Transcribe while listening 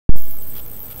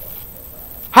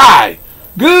Hi,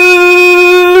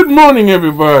 good morning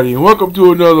everybody, and welcome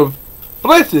to another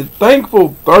blessed,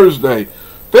 thankful Thursday,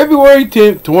 February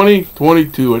 10th,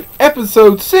 2022, and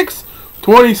episode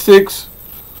 626,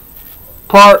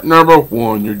 part number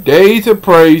 1, your Days of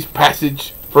Praise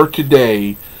passage for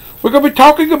today. We're going to be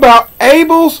talking about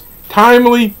Abel's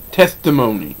timely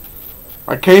testimony.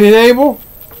 Like Cain and Abel,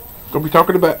 we're going to be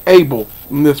talking about Abel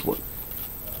in this one.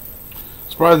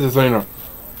 Surprised this ain't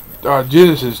a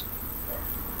Genesis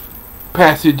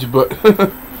passage, but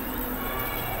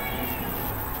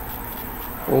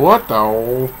what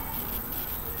was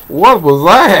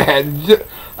that?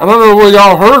 I don't know whether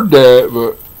y'all heard that,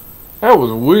 but that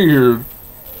was weird.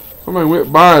 Somebody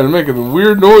went by and making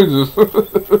weird noises.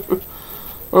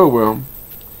 Oh well.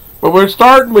 But we're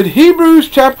starting with Hebrews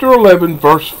chapter 11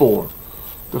 verse 4.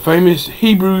 The famous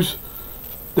Hebrews,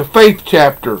 the faith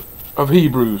chapter of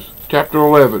Hebrews chapter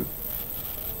 11.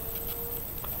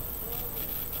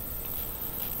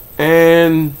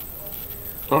 And,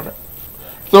 okay.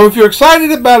 So if you're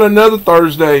excited about another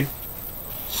Thursday,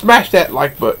 smash that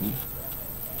like button.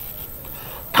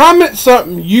 Comment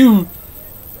something you,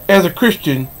 as a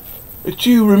Christian, that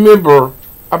you remember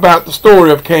about the story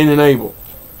of Cain and Abel.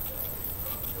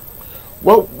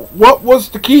 What was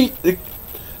the key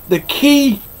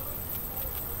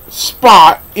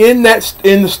spot in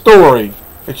the story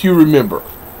that you remember?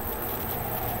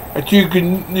 That you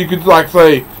could like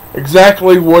say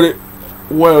exactly what it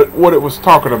was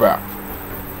talking about.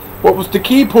 What was the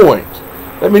key point?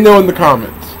 Let me know in the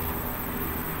comments.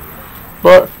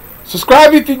 But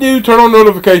subscribe if you do, turn on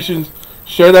notifications,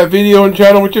 share that video and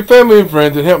channel with your family and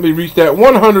friends, and help me reach that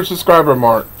 100 subscriber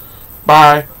mark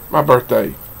by my birthday,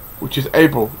 which is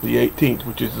April the 18th,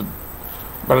 which is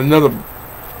about another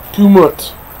 2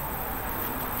 months.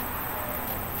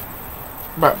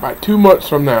 About 2 months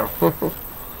from now.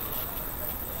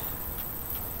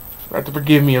 Have to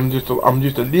forgive me. I'm just a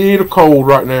little cold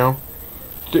right now.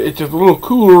 It's just a little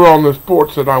cooler on the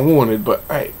porch than I wanted, but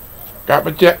hey, got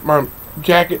my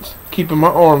jackets keeping my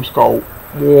arms cold,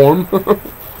 warm.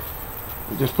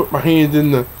 Just put my hands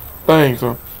in the thing,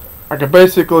 so I can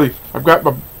I've got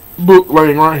my book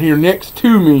laying right here next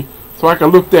to me, so I can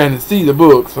look down and see the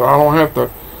book, so I don't have to.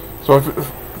 So if it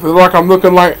feels like I'm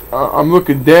looking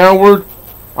downward,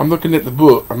 I'm looking at the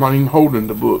book. I'm not even holding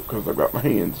the book because I've got my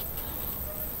hands.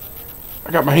 I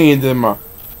got my hands in my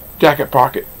jacket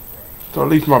pocket, so at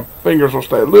least my fingers will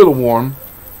stay a little warm.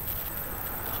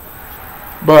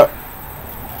 But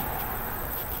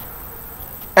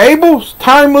Abel's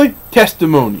timely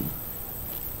testimony.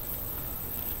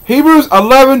 Hebrews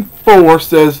 11:4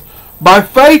 says, "By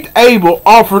faith Abel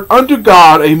offered unto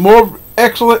God a more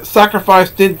excellent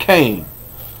sacrifice than Cain,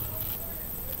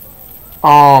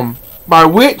 by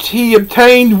which he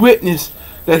obtained witness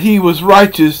that he was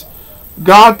righteous,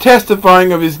 God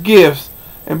testifying of his gifts,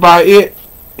 and by it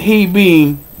he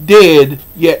being dead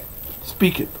yet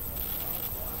speaketh."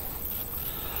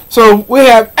 So we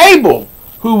have Abel,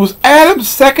 who was Adam's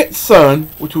second son,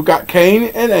 which we got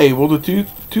Cain and Abel, the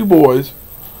two boys,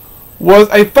 was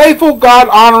a faithful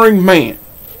God-honoring man.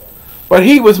 But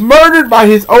he was murdered by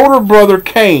his older brother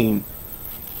Cain.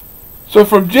 So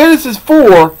from Genesis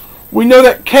 4, we know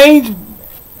that Cain's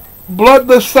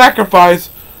bloodless sacrifice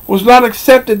was not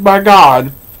accepted by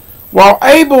God, while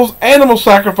Abel's animal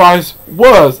sacrifice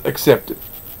was accepted.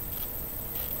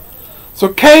 So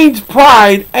Cain's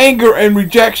pride, anger, and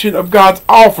rejection of God's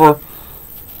offer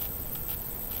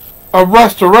of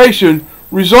restoration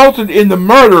resulted in the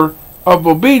murder of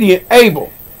obedient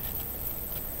Abel.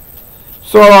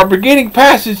 So our beginning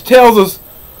passage tells us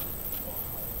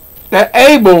that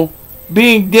Abel,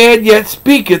 being dead yet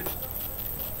speaketh,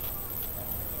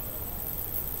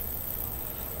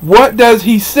 what does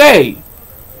he say?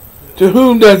 To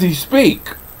whom does he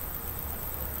speak?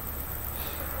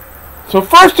 So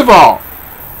first of all,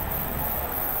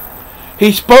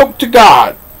 he spoke to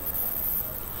God.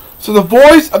 So the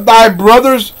voice of thy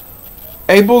brother's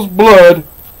Abel's blood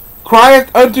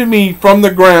crieth unto me from the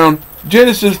ground.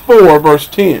 Genesis 4 verse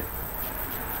 10.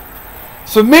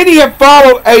 So many have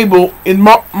followed Abel in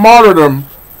martyrdom,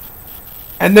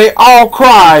 and they all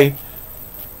cry,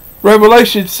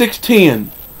 Revelation 6:10,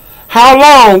 "How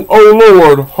long, O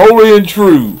Lord, holy and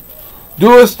true,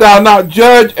 doest thou not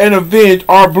judge and avenge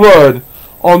our blood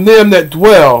on them that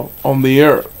dwell on the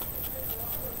earth?"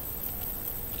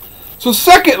 So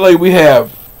secondly, we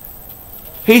have,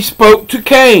 he spoke to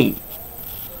Cain.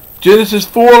 Genesis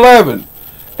 4:11,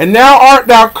 "And now art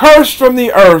thou cursed from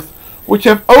the earth, which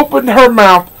hath opened her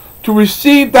mouth to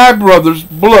receive thy brother's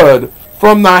blood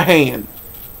from thy hand."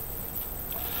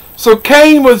 So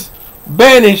Cain was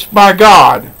banished by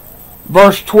God.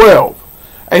 Verse 12.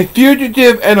 A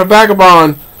fugitive and a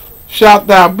vagabond shalt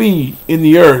thou be in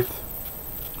the earth.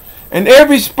 And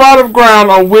every spot of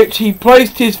ground on which he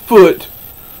placed his foot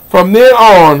from then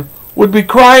on would be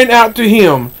crying out to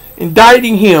him,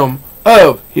 indicting him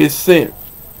of his sin.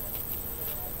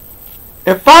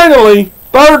 And finally,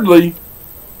 thirdly,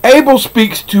 Abel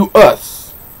speaks to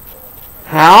us.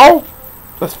 How?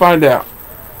 Let's find out.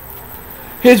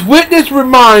 His witness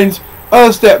reminds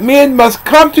us that men must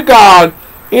come to God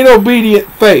in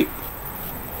obedient faith.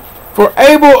 For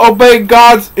Abel obeyed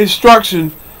God's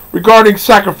instruction regarding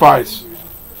sacrifice.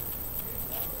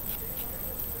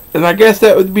 And I guess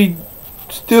that would be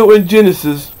still in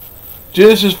Genesis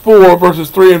 4 verses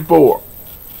 3 and 4.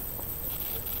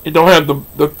 It don't have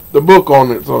the book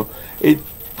on it, so it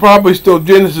probably still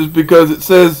Genesis, because it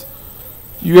says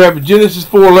you have Genesis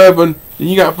 4:11 and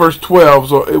you got verse 12,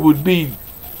 so it would be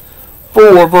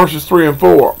 4 verses 3 and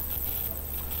 4.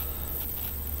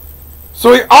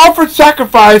 So he offered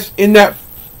sacrifice in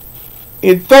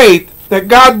faith that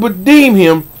God would deem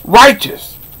him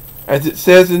righteous, as it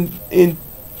says in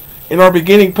our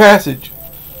beginning passage.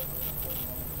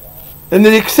 And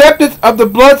the acceptance of the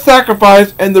blood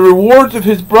sacrifice and the rewards of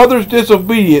his brother's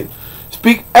disobedience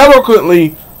speak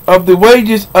eloquently of the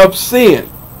wages of sin.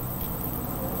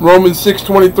 Romans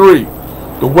 6:23.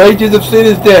 The wages of sin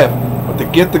is death, but the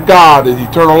gift of God is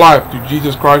eternal life through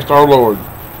Jesus Christ our Lord.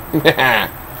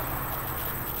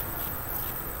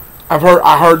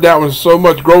 I heard that one so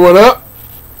much growing up.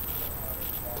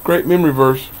 Great memory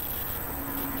verse.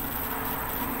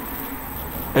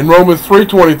 And Romans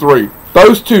 3:23.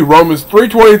 Those two, Romans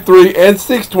 3:23 and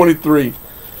 6:23,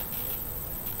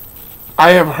 I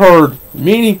have heard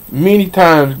many, many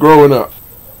times growing up.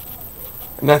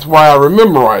 And that's why I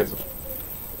memorize them.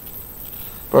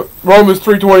 But Romans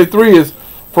 3:23 is,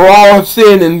 for all have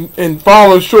sinned and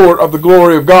fallen short of the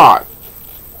glory of God.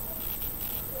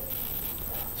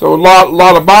 So a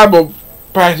lot of Bible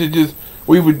passages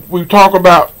we talk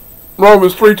about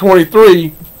Romans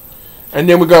 3:23, and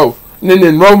then we go, and then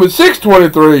in Romans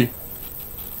 6:23,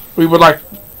 we would like,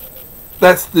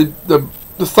 that's the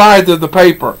sides of the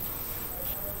paper.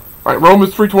 Right,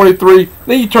 Romans 3:23,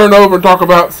 then you turn over and talk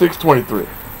about 6:23.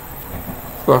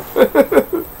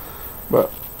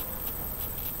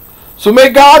 So may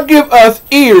God give us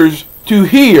ears to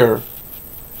hear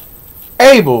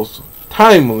Abel's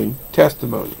timely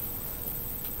testimony.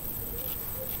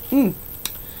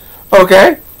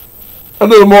 Okay, a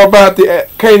little more about the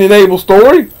Cain and Abel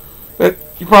story that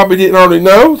you probably didn't already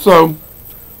know. So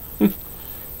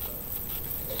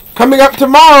coming up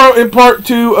tomorrow in part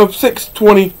 2 of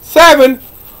 627,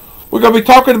 we're going to be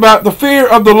talking about the fear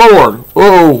of the Lord.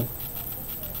 Oh,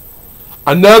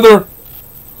 another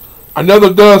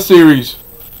Duh series.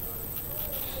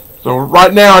 So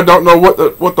right now I don't know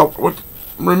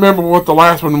remember what the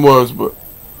last one was, but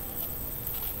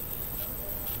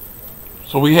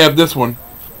so we have this one.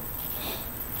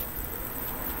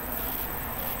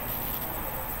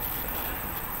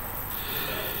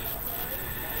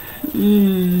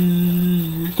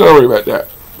 Sorry about that.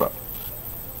 But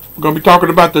we're going to be talking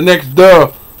about the next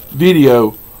Duh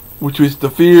video, which is the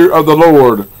fear of the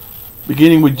Lord,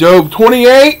 beginning with Job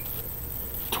 28.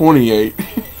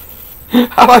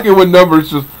 I like it when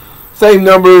numbers, just same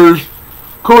numbers,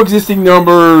 coexisting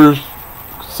numbers,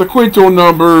 sequential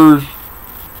numbers,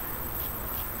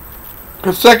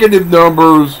 consecutive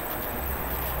numbers.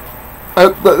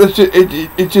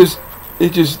 It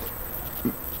just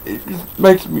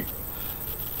makes me.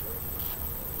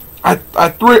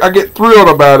 I get thrilled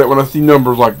about it when I see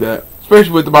numbers like that,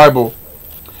 especially with the Bible,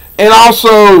 and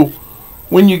also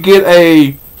when you get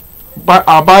a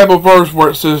Bible verse where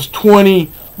it says 20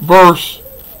 verse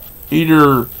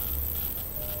either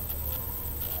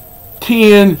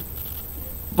 10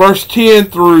 verse 10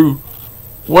 through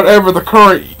whatever the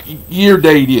current year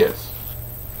date is,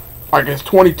 like it's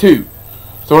 22,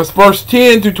 so it's verse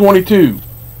 10 to 22.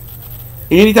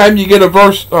 Anytime you get a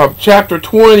verse of chapter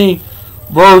 20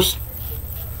 verse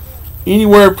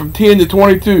anywhere from 10 to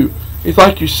 22, it's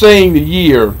like you're saying the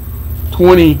year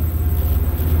 20.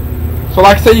 So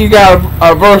like say you got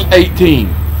a verse 18,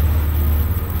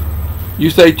 you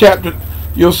say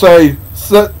you'll say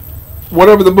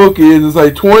whatever the book is and say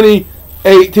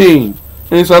 2018,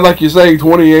 and it sounds like you're saying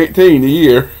 2018, the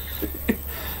year.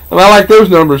 And I like those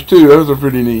numbers too, those are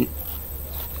pretty neat.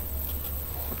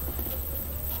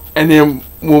 And then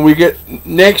when we get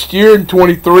next year in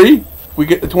 23, we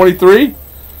get to 23,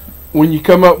 when you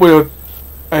come up with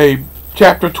a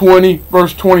chapter 20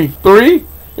 verse 23,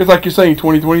 it's like you're saying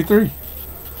 2023.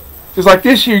 Just like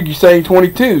this year you're saying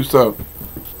 22, so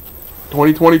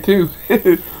 2022.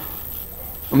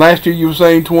 And last year you were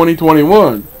saying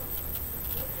 2021.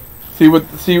 See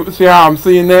how I'm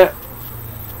seeing that?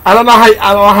 I don't know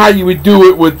how you would do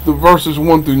it with the verses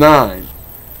 1 through 9,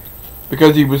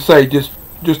 because he would say just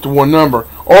the one number,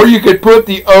 or you could put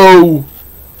the O.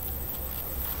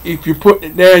 If you put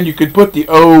it down, you could put the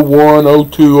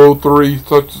 01, 02, 03,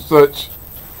 such and such,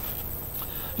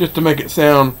 just to make it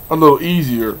sound a little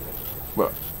easier.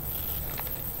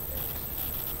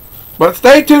 But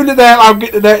stay tuned to that. I'll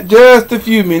get to that in just a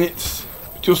few minutes.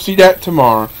 But you'll see that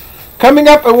tomorrow. Coming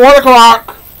up at 1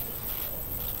 o'clock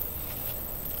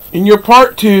in your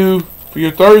part 2 for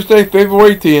your Thursday,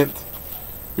 February 10th,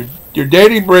 your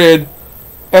Daily Bread,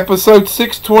 episode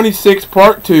 626,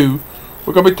 part 2,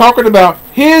 we're going to be talking about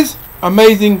His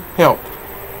amazing help.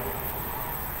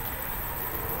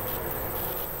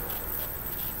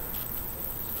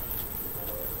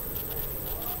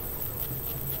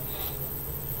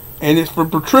 And it's for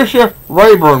Patricia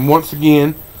Rayburn once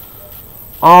again.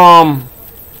 And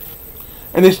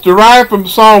it's derived from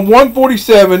Psalm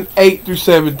 147, 8 through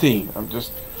 17.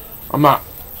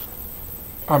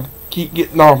 I keep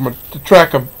getting off the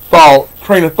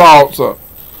train of thoughts up.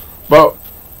 But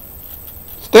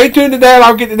stay tuned to that.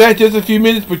 I'll get to that in just a few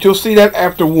minutes, but you'll see that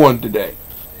after 1 today.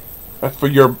 That's for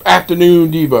your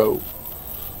afternoon Devo.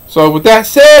 So with that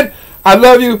said, I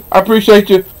love you. I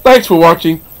appreciate you. Thanks for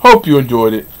watching. Hope you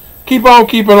enjoyed it. Keep on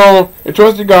keeping on and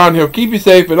trust in God, and He'll keep you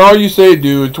safe in all you say and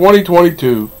do in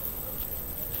 2022.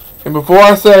 And before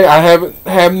I say, I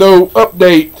have no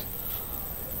update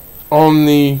on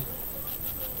the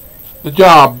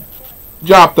job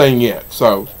thing yet.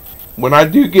 So when I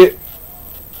do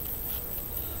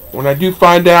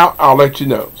find out, I'll let you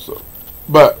know. So,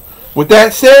 but with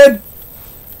that said,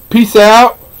 peace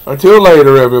out. Until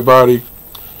later, everybody.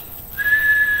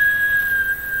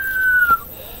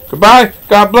 Goodbye.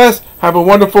 God bless. Have a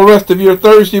wonderful rest of your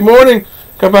Thursday morning.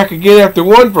 Come back again after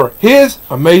 1 for His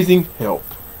amazing help.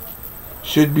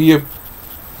 Should be a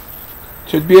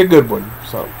good one.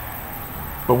 So,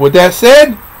 but with that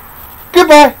said,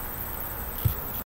 goodbye.